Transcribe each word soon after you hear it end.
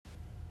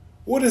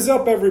What is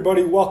up,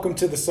 everybody? Welcome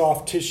to the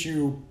Soft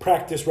Tissue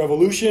Practice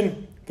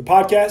Revolution, the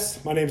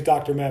podcast. My name is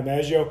Dr. Matt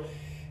Maggio,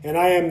 and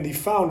I am the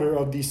founder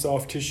of the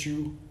Soft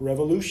Tissue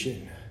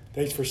Revolution.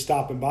 Thanks for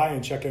stopping by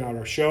and checking out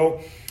our show.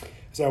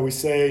 As I always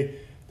say,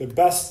 the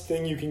best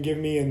thing you can give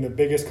me and the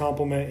biggest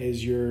compliment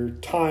is your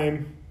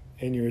time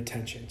and your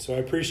attention. So I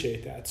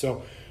appreciate that.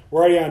 So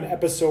we're already on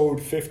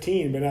episode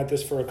 15. Been at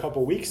this for a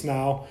couple weeks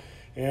now.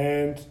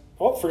 And,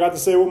 forgot to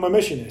say what my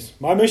mission is.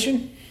 My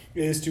mission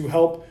is to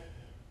help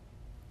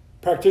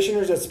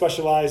practitioners that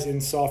specialize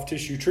in soft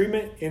tissue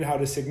treatment in how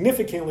to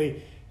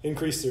significantly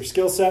increase their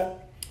skill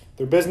set,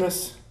 their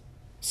business,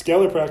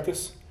 scale their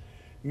practice,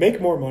 make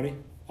more money,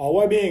 all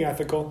while being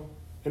ethical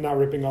and not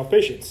ripping off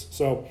patients.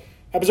 So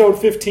episode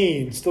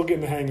 15, still getting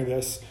the hang of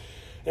this.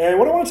 And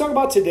what I want to talk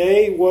about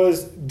today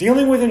was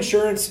dealing with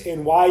insurance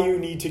and why you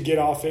need to get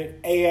off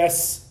it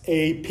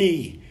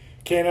ASAP.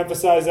 Can't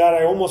emphasize that.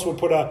 I almost would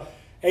put a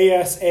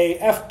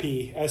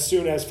ASAFP as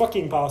soon as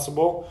fucking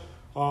possible.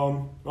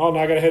 Now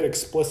I gotta hit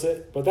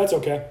explicit, but that's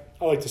okay.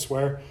 I like to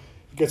swear.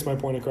 It gets my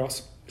point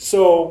across.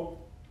 So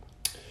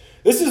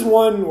this is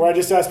one where I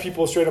just ask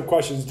people straight up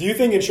questions. Do you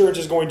think insurance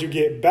is going to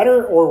get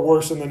better or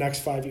worse in the next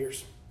 5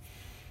 years?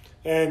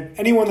 And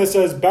anyone that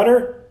says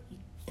better,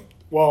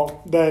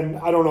 well, then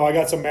I don't know. I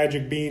got some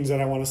magic beans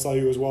that I want to sell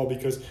you as well,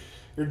 because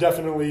you're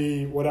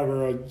definitely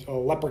a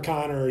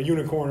leprechaun or a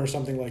unicorn or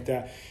something like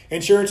that.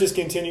 Insurance is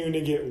continuing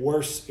to get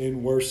worse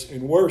and worse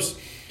and worse.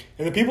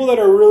 And the people that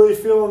are really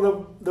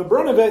feeling the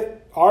brunt of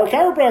it are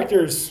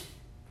chiropractors.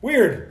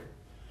 Weird.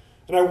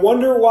 And I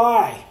wonder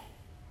why.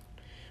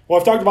 Well,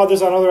 I've talked about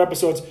this on other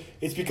episodes.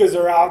 It's because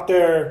they're out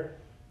there.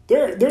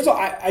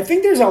 I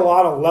think there's a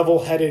lot of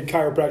level-headed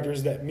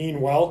chiropractors that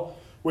mean well,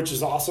 which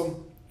is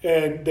awesome.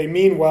 And they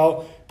mean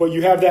well. But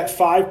you have that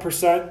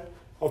 5%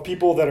 of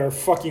people that are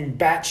fucking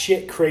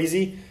batshit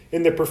crazy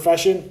in the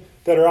profession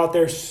that are out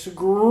there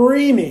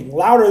screaming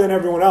louder than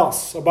everyone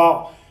else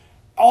about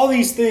all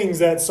these things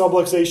that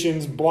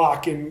subluxations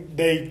block and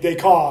they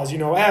cause,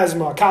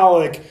 asthma,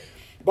 colic,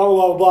 blah,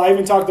 blah, blah, blah. I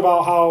even talked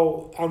about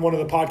how, on one of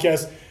the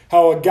podcasts,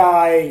 how a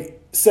guy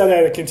said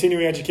at a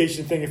continuing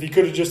education thing, if he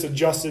could have just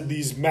adjusted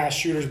these mass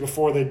shooters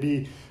before, they'd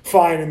be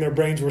fine and their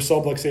brains were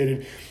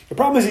subluxated. The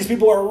problem is these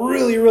people are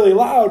really, really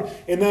loud,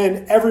 and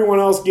then everyone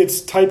else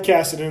gets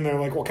typecasted in there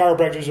like, well,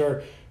 chiropractors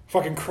are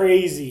fucking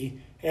crazy,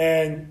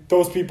 and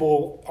those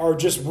people are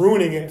just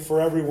ruining it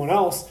for everyone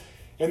else.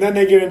 And then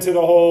they get into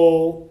the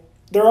whole...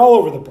 They're all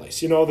over the place,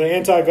 the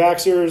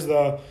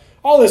anti-vaxxers,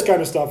 all this kind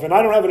of stuff. And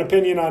I don't have an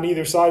opinion on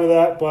either side of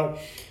that, but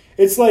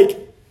it's like,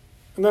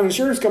 and then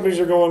insurance companies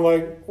are going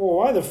like, well,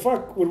 why the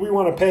fuck would we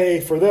want to pay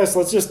for this?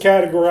 Let's just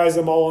categorize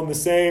them all in the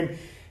same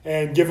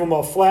and give them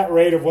a flat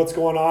rate of what's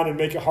going on and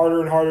make it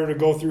harder and harder to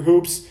go through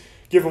hoops,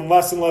 give them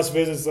less and less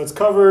visits that's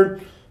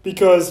covered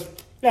because,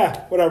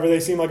 whatever,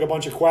 they seem like a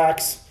bunch of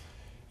quacks.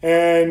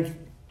 And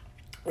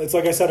it's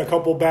like I said, a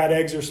couple bad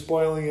eggs are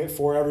spoiling it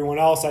for everyone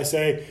else. I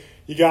say,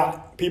 you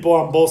got people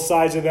on both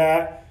sides of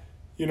that.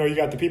 You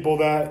got the people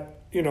that,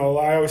 I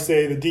always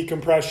say the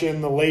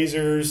decompression, the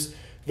lasers,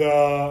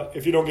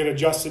 if you don't get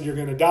adjusted, you're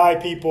going to die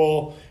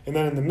people. And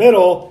then in the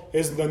middle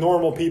is the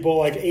normal people,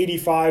 like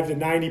 85 to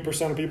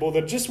 90% of people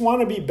that just want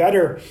to be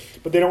better,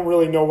 but they don't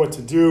really know what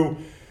to do.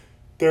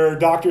 There are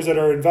doctors that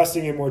are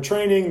investing in more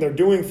training. They're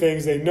doing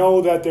things. They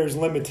know that there's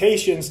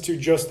limitations to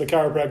just the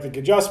chiropractic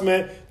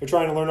adjustment. They're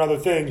trying to learn other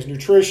things,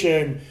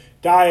 nutrition,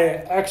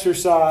 diet,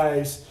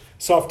 exercise,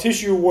 soft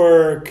tissue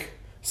work,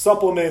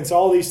 supplements,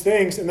 all these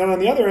things. And then on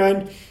the other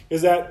end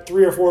is that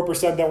 3 or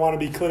 4% that want to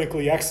be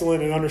clinically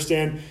excellent and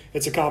understand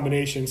it's a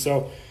combination.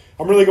 So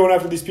I'm really going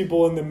after these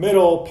people in the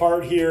middle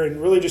part here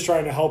and really just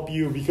trying to help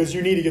you because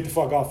you need to get the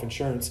fuck off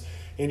insurance.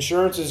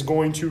 Insurance is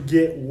going to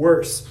get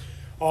worse.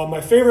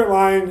 My favorite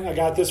line, I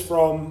got this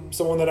from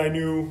someone that I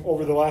knew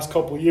over the last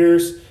couple of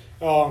years.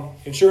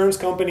 Insurance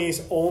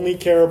companies only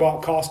care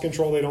about cost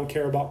control. They don't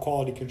care about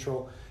quality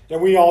control.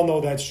 And we all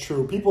know that's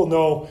true. People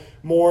know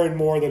more and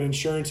more that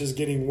insurance is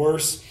getting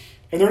worse.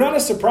 And they're not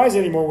as surprised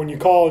anymore when you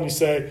call and you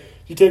say,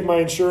 you take my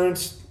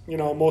insurance?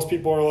 Most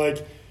people are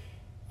like,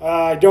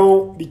 I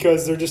don't,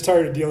 because they're just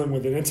tired of dealing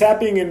with it. And it's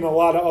happening in a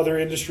lot of other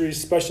industries,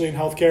 especially in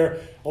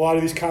healthcare. A lot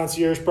of these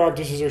concierge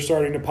practices are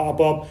starting to pop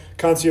up,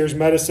 concierge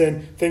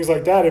medicine, things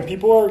like that. And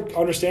people are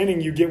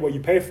understanding you get what you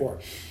pay for.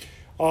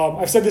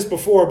 I've said this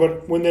before,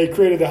 but when they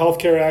created the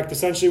Healthcare Act,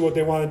 essentially what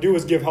they want to do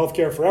is give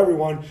healthcare for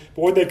everyone.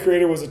 But what they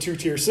created was a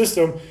 2-tier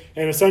system.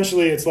 And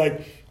essentially it's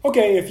like,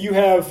 okay, if you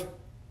have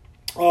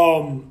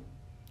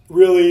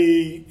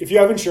if you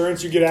have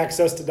insurance, you get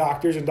access to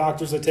doctors, and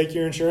doctors that take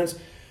your insurance,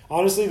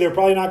 honestly, they're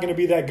probably not going to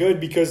be that good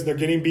because they're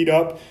getting beat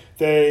up.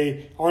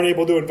 They aren't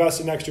able to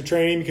invest in extra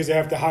training because they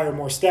have to hire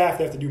more staff.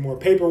 They have to do more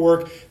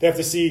paperwork. They have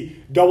to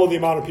see double the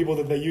amount of people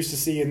that they used to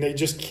see, and they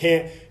just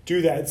can't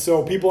do that.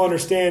 So people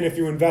understand if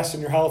you invest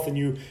in your health and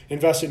you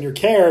invest in your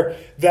care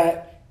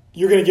that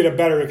you're going to get a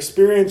better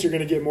experience. You're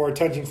going to get more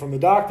attention from the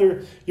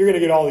doctor. You're going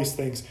to get all these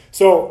things.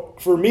 So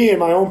for me in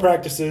my own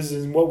practices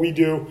and what we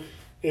do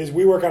is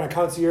we work on a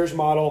concierge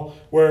model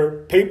where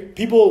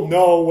people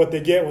know what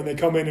they get when they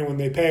come in and when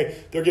they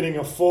pay. They're getting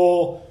a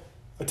full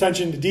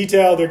attention to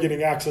detail, they're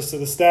getting access to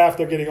the staff,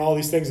 they're getting all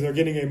these things, and they're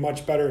getting a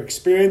much better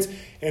experience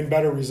and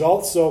better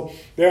results. So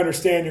they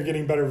understand you're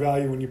getting better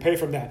value when you pay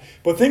from that.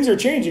 But things are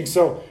changing.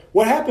 So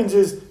what happens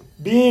is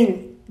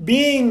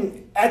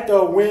being at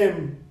the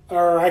whim,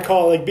 or I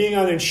call it like being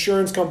on an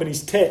insurance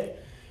company's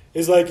tit,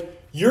 is like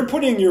you're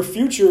putting your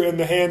future in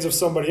the hands of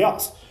somebody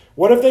else.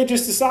 What if they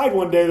just decide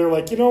one day, they're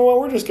like, you know what,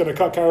 we're just going to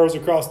cut chiros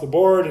across the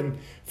board and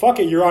fuck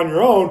it, you're on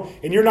your own,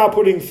 and you're not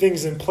putting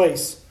things in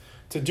place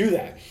to do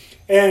that.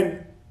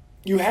 And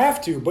you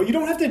have to, but you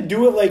don't have to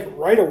do it like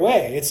right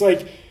away. It's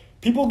like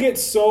people get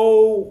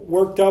so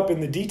worked up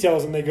in the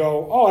details and they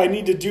go, oh, I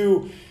need to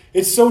do,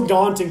 it's so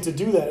daunting to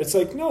do that. It's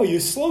like, no, you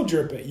slow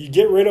drip it. You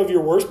get rid of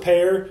your worst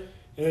payer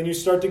and then you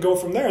start to go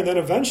from there. And then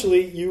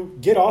eventually you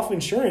get off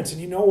insurance,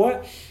 and you know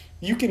what?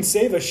 You can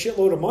save a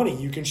shitload of money.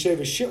 You can save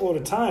a shitload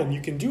of time.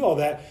 You can do all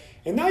that.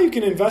 And now you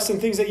can invest in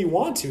things that you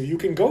want to. You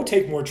can go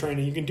take more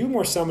training. You can do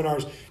more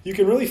seminars. You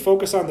can really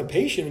focus on the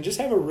patient and just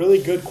have a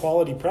really good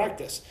quality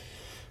practice.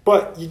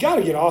 But you got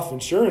to get off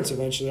insurance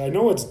eventually. I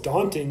know it's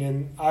daunting,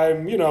 and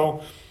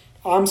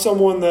I'm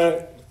someone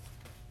that,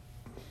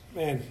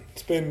 man,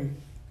 it's been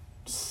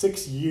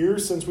 6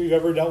 years since we've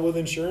ever dealt with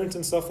insurance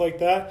and stuff like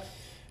that.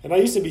 And I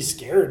used to be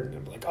scared.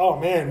 I'm like, oh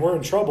man, we're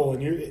in trouble.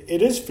 And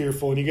it is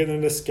fearful, and you get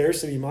into this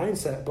scarcity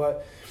mindset.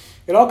 But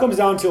it all comes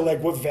down to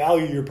like what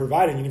value you're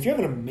providing. And if you have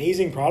an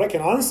amazing product,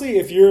 and honestly,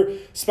 if you're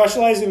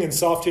specializing in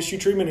soft tissue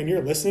treatment and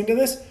you're listening to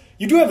this,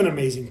 you do have an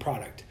amazing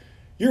product.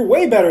 You're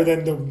way better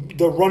than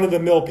the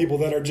run-of-the-mill people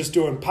that are just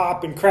doing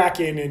pop and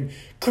cracking and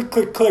click,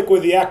 click, click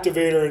with the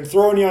activator and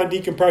throwing you on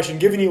decompression,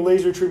 giving you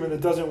laser treatment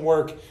that doesn't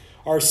work,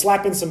 or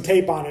slapping some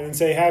tape on it and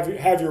say,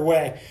 have your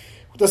way.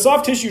 The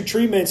soft tissue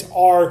treatments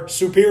are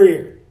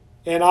superior.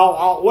 And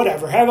I'll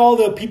whatever, have all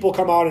the people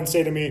come out and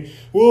say to me,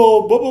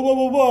 well, blah, blah, blah,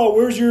 blah, blah,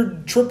 where's your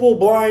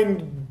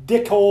triple-blind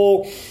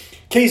dickhole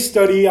case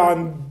study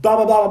on blah,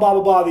 blah, blah, blah,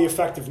 blah, blah, the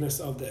effectiveness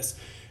of this.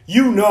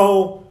 You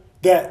know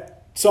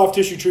that soft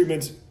tissue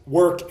treatments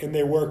work, and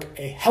they work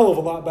a hell of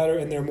a lot better,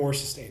 and they're more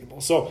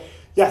sustainable. So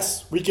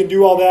yes, we can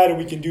do all that, and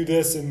we can do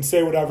this and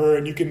say whatever,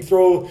 and you can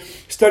throw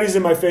studies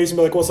in my face and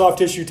be like, well, soft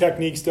tissue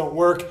techniques don't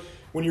work.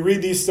 When you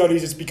read these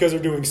studies, it's because they're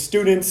doing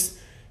students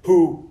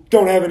who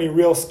don't have any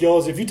real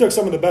skills. If you took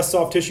some of the best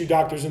soft tissue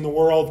doctors in the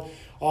world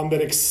that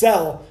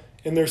excel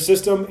in their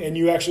system, and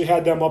you actually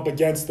had them up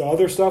against the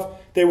other stuff,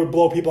 they would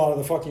blow people out of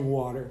the fucking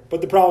water.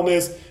 But the problem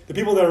is, the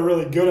people that are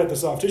really good at the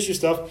soft tissue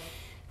stuff,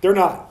 they're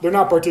not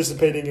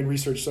participating in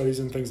research studies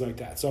and things like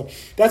that. So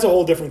that's a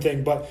whole different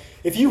thing. But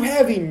if you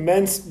have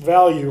immense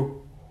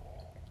value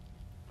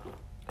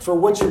for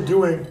what you're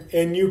doing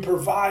and you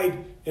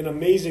provide an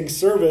amazing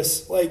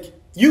service, like,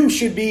 you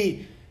should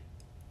be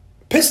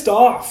pissed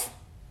off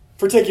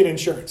for taking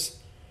insurance.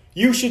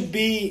 You should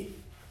be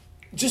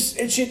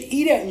it should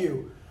eat at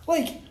you.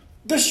 Like,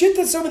 the shit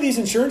that some of these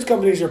insurance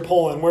companies are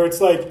pulling, where it's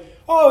like,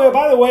 oh, yeah,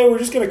 by the way, we're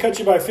just going to cut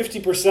you by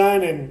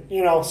 50%,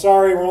 and,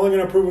 sorry, we're only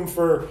going to approve them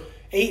for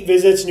 8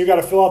 visits, and you got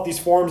to fill out these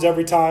forms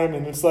every time.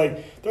 And it's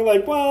like, they're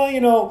like, well,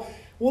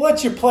 we'll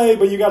let you play,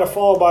 but you got to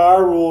follow by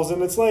our rules.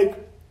 And it's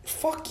like,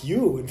 fuck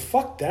you and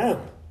fuck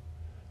them,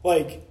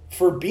 like,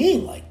 for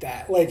being like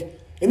that. Like,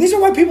 and these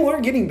are why people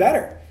aren't getting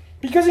better,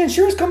 because the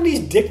insurance companies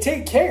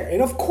dictate care.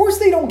 And of course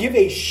they don't give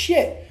a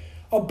shit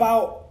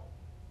about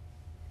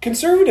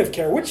conservative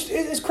care, which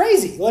is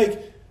crazy.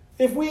 Like,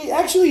 if we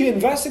actually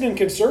invested in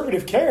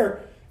conservative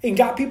care and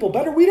got people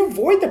better, we'd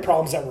avoid the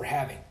problems that we're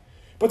having.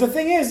 But the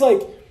thing is,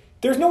 like,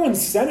 there's no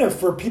incentive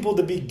for people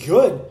to be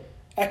good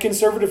at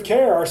conservative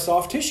care or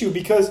soft tissue,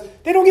 because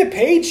they don't get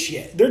paid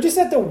shit. They're just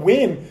at the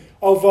whim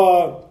of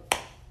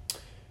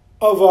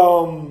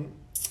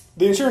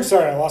the insurance.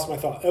 Sorry, I lost my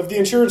thought. Of the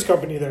insurance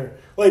company there.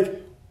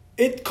 Like,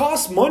 it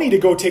costs money to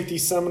go take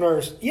these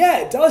seminars. Yeah,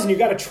 it does. And you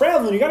got to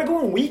travel, and you got to go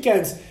on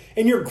weekends,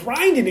 and you're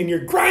grinding and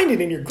you're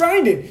grinding and you're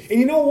grinding. And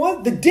you know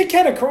what? The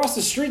dickhead across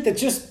the street that's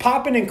just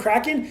popping and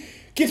cracking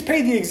gets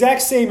paid the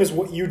exact same as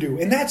what you do.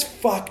 And that's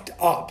fucked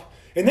up.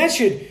 And that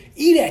should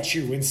eat at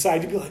you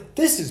inside. You'd be like,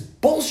 this is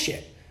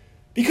bullshit.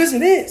 Because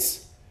it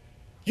is.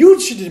 You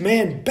should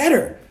demand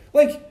better.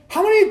 Like,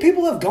 how many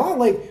people have gone?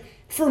 Like,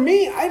 for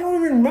me, I don't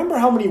even remember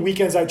how many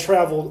weekends I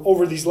traveled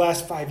over these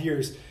last 5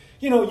 years.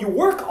 You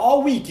work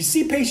all week. You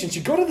see patients.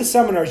 You go to the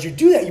seminars. You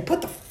do that. You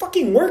put the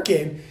fucking work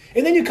in.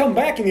 And then you come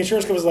back and the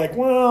insurance company's like,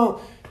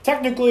 well,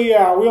 technically, we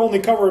only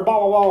cover blah,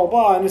 blah, blah, blah,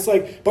 blah. And it's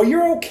like, but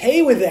you're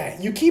okay with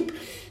that. You keep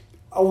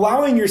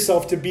allowing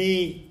yourself to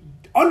be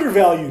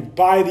undervalued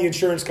by the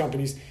insurance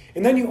companies,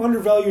 and then you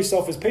undervalue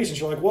yourself as patients.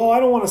 You're like, well, I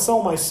don't want to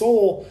sell my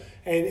soul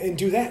and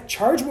do that.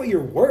 Charge what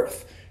you're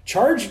worth.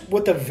 Charge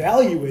what the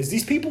value is.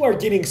 These people are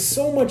getting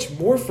so much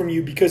more from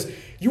you because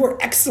you are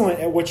excellent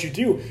at what you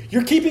do.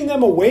 You're keeping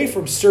them away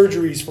from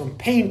surgeries, from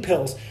pain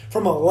pills,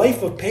 from a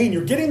life of pain.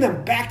 You're getting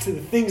them back to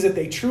the things that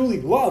they truly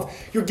love.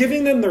 You're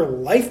giving them their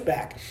life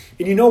back.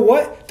 And you know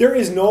what? There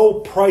is no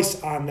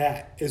price on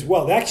that as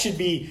well. That should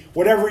be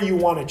whatever you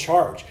want to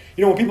charge.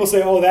 When people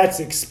say, oh, that's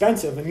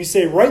expensive, and you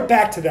say right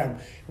back to them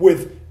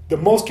with the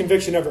most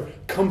conviction ever,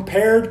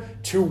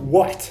 compared to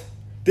what?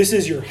 This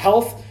is your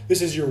health,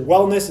 this is your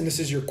wellness, and this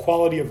is your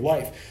quality of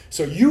life.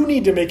 So you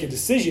need to make a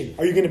decision.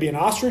 Are you going to be an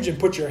ostrich and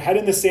put your head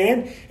in the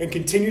sand and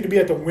continue to be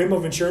at the whim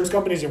of insurance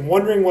companies and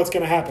wondering what's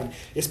going to happen?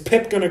 Is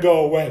PIP going to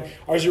go away?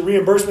 Is your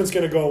reimbursements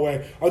going to go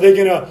away? Are they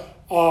going to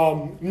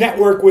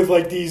network with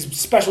like these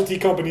specialty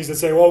companies that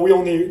say, well, we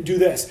only do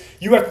this?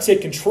 You have to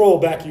take control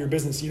back of your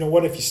business. You know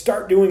what? If you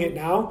start doing it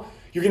now,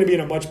 you're going to be in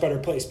a much better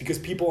place because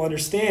people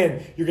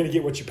understand you're going to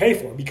get what you pay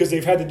for because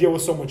they've had to deal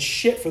with so much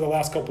shit for the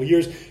last couple of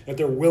years that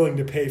they're willing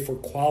to pay for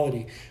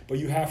quality. But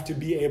you have to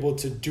be able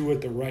to do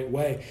it the right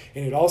way.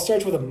 And it all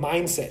starts with a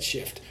mindset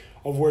shift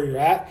of where you're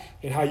at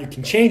and how you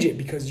can change it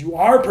because you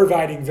are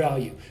providing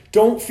value.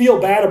 Don't feel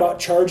bad about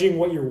charging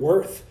what you're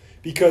worth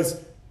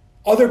because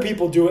other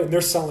people do it and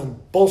they're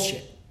selling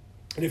bullshit.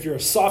 And if you're a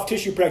soft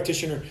tissue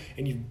practitioner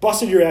and you've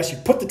busted your ass,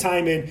 you've put the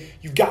time in,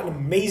 you've gotten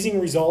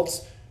amazing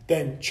results,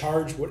 then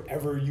charge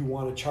whatever you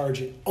want to charge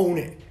and own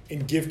it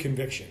and give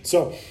conviction.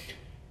 So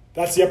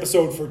that's the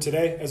episode for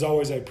today. As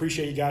always, I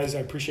appreciate you guys. I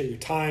appreciate your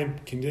time,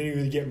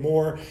 continuing to get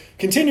more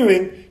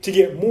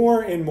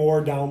and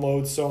more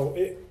downloads. So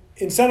it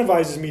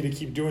incentivizes me to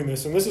keep doing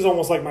this. And this is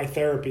almost like my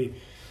therapy.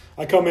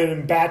 I come in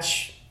and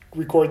batch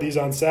record these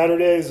on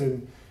Saturdays,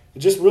 and it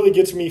just really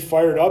gets me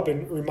fired up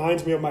and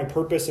reminds me of my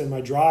purpose and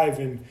my drive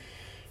and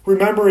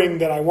remembering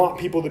that I want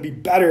people to be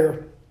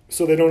better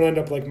so they don't end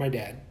up like my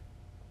dad.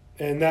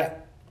 And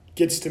that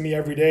gets to me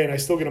every day, and I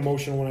still get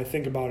emotional when I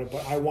think about it.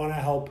 But I want to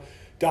help.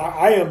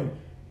 I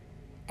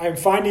am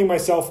finding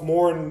myself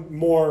more and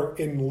more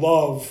in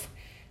love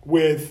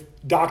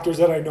with doctors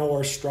that I know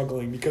are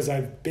struggling because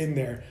I've been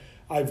there.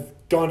 I've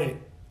done it.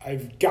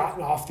 I've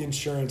gotten off the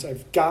insurance.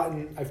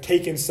 I've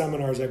taken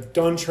seminars. I've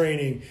done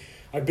training.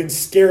 I've been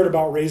scared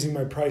about raising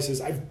my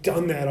prices. I've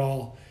done that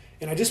all.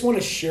 And I just want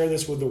to share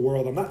this with the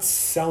world. I'm not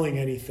selling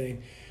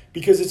anything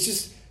because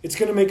it's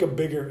going to make a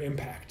bigger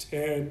impact.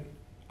 And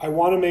I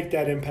want to make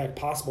that impact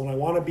possible, and I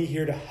want to be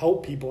here to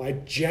help people. I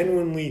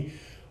genuinely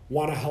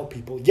want to help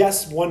people.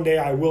 Yes, one day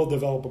I will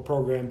develop a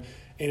program,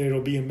 and it'll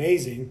be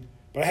amazing,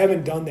 but I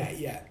haven't done that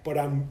yet. But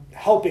I'm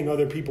helping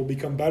other people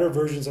become better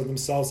versions of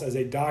themselves as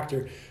a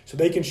doctor so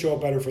they can show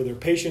up better for their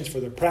patients, for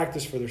their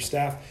practice, for their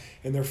staff,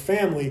 and their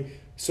family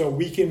so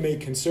we can make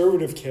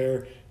conservative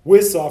care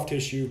with soft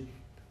tissue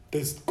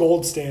this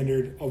gold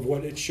standard of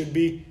what it should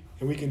be,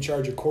 and we can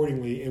charge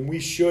accordingly, and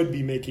we should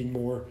be making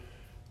more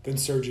than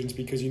surgeons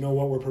because you know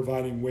what? We're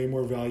providing way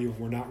more value and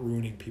we're not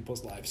ruining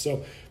people's lives.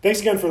 So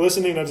thanks again for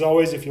listening. As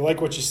always, if you like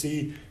what you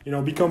see,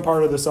 become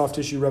part of the soft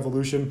tissue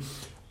revolution.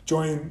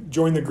 Join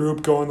the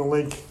group. Go on the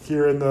link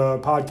here in the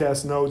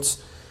podcast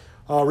notes.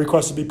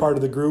 Request to be part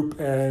of the group.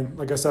 And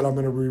like I said, I'm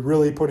going to be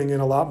really putting in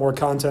a lot more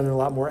content and a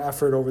lot more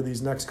effort over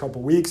these next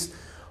couple weeks.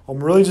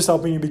 I'm really just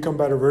helping you become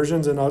better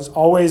versions. And as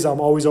always, I'm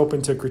always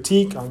open to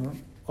critique.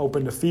 I'm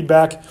open to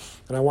feedback,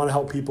 and I want to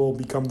help people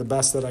become the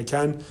best that I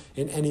can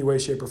in any way,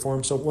 shape, or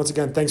form. So once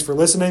again, thanks for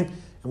listening,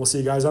 and we'll see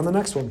you guys on the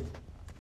next one.